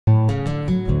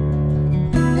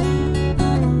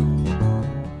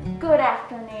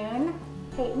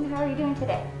How are you doing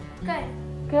today? Good.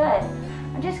 Good.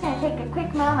 I'm just going to take a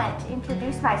quick moment to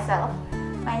introduce myself.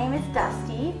 My name is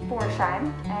Dusti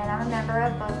Borsheim, and I'm a member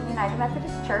of Borsheim United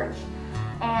Methodist Church,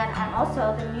 and I'm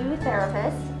also the new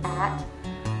therapist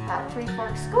at Three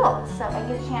Forks School. So I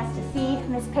get a chance to see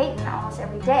Miss Peyton almost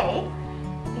every day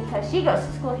because she goes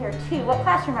to school here too. What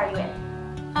classroom are you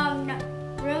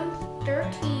in? Room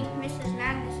 13, Mrs.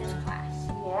 Magnus's class.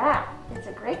 Yeah, it's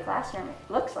a great classroom,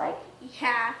 it looks like.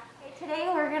 Yeah.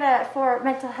 Today for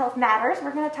Mental Health Matters,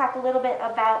 we're going to talk a little bit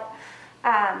about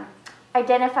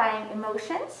identifying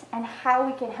emotions and how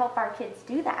we can help our kids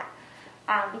do that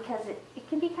because it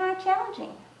can be kind of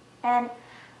challenging. And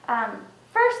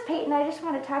first, Peyton, I just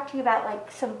want to talk to you about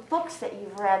like some books that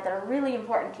you've read that are really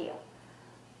important to you.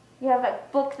 You have a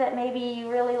book that maybe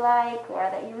you really like or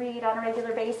that you read on a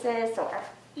regular basis, or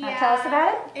tell us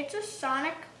about it? It's a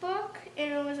Sonic book,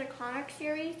 and it was a comic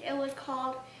series. It was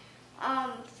called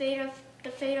The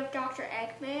Fate of Dr.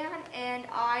 Eggman, and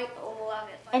I love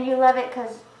it. And you love it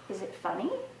because, is it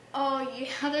funny? Oh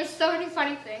yeah, there's so many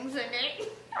funny things in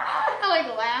it.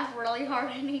 I laugh really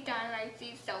hard anytime I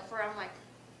see Silver. I'm like,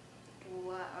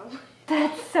 whoa.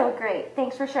 That's so great.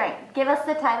 Thanks for sharing. Give us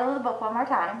the title of the book one more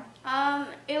time.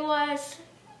 It was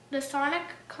the Sonic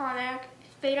comic,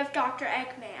 Fate of Dr.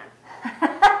 Eggman.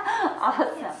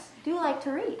 Awesome. Yes. Do you like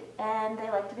to read? And they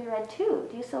like to be read too.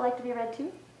 Do you still like to be read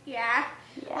too? Yeah.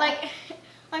 Yeah.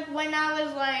 Like when I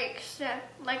was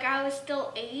I was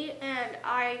still 8 and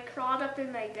I crawled up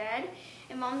in my bed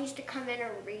and Mom used to come in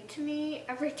and read to me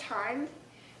every time.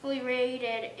 We read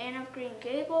Anne of Green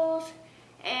Gables,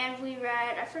 and we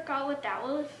read, I forgot what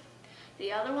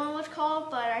the other one was called,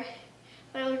 but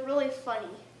it was really funny.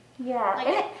 Yeah,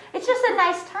 and it's just a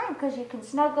nice time because you can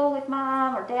snuggle with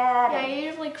Mom or Dad. Yeah, I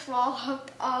usually crawl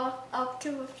up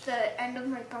to the end of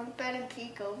my bunk bed and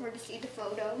peek over to see the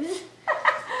photos.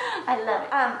 I love it.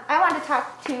 I want to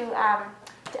talk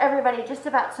to everybody just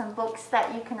about some books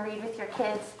that you can read with your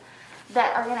kids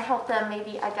that are going to help them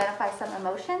maybe identify some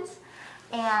emotions,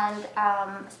 and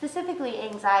specifically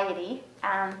anxiety,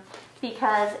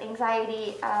 because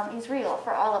anxiety is real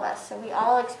for all of us. So we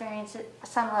all experience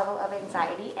some level of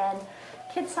anxiety, and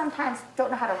kids sometimes don't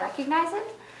know how to recognize it.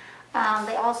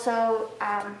 They also,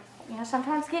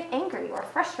 sometimes get angry or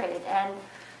frustrated, and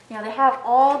they have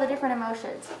all the different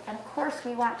emotions. And of course,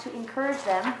 we want to encourage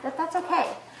them that that's okay,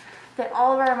 that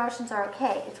all of our emotions are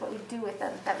okay. It's what we do with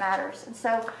them that matters. And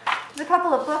so there's a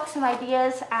couple of books, some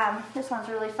ideas. This one's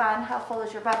really fun, How Full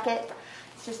is Your Bucket?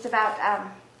 It's just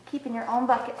about keeping your own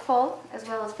bucket full as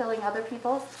well as filling other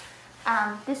people's.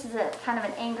 This is a kind of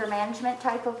an anger management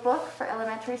type of book for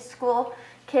elementary school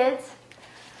kids.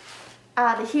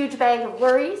 The Huge Bag of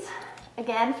Worries,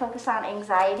 again, focus on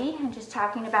anxiety and just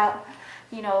talking about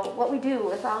what we do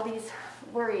with all these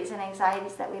worries and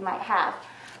anxieties that we might have.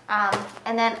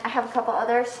 And then I have a couple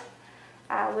others.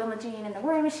 Wilma Jean and the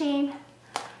Worry Machine.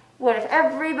 What if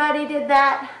everybody did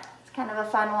that? It's kind of a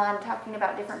fun one, talking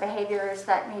about different behaviors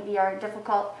that maybe are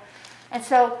difficult. And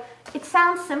so it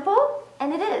sounds simple,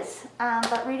 and it is.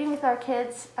 But reading with our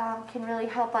kids can really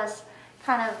help us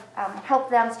kind of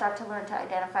help them start to learn to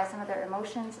identify some of their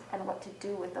emotions and what to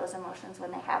do with those emotions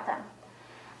when they have them.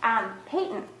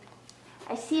 Peyton,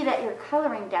 I see that you're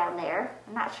coloring down there.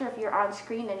 I'm not sure if you're on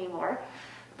screen anymore,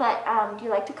 but do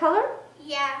you like to color?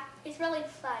 Yeah, it's really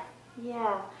fun.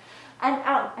 Yeah. And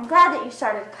I'm glad that you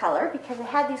started color because I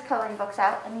had these coloring books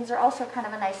out, and these are also kind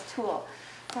of a nice tool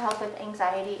to help with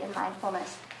anxiety and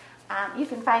mindfulness. You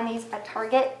can find these at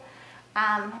Target.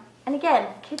 And again,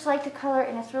 kids like to color,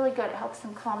 and it's really good. It helps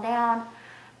them calm down.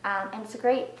 And it's a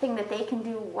great thing that they can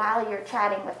do while you're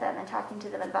chatting with them and talking to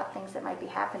them about things that might be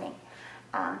happening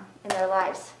in their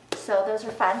lives. So those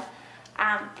are fun.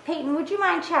 Peyton, would you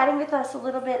mind chatting with us a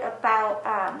little bit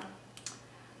about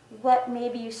what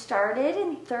maybe you started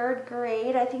in 3rd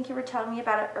grade? I think you were telling me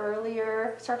about it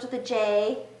earlier. Starts with a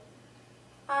J.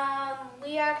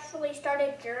 We actually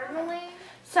started journaling.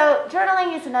 So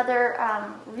journaling is another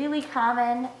really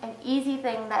common and easy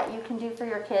thing that you can do for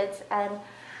your kids. And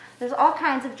there's all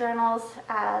kinds of journals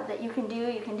that you can do.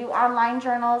 You can do online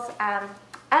journals. I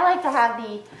like to have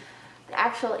the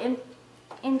actual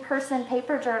in-person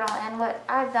paper journal, and what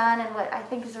I've done and what I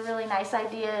think is a really nice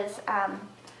idea is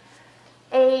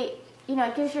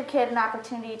it gives your kid an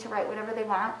opportunity to write whatever they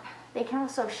want. They can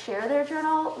also share their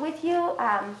journal with you.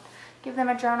 Give them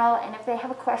a journal, and if they have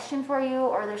a question for you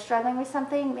or they're struggling with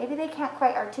something, maybe they can't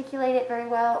quite articulate it very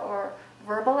well or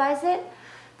verbalize it,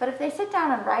 but if they sit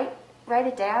down and write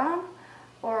it down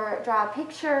or draw a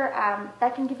picture,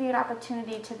 that can give you an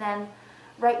opportunity to then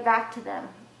write back to them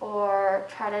or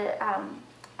try to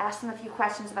ask them a few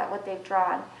questions about what they've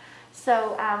drawn.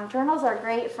 So journals are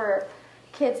great for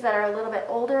kids that are a little bit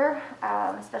older,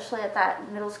 especially at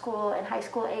that middle school and high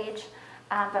school age.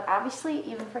 But obviously,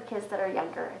 even for kids that are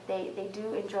younger, they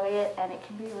do enjoy it, and it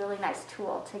can be a really nice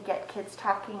tool to get kids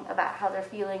talking about how they're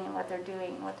feeling and what they're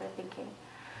doing and what they're thinking.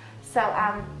 So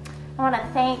I want to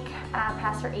thank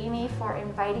Pastor Amy for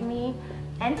inviting me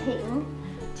and Peyton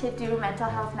to do Mental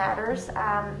Health Matters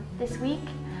this week,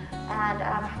 and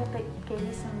I hope it gave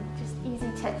you some just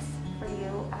easy tips for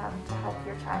you to help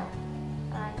your child.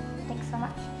 All right, thanks so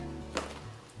much.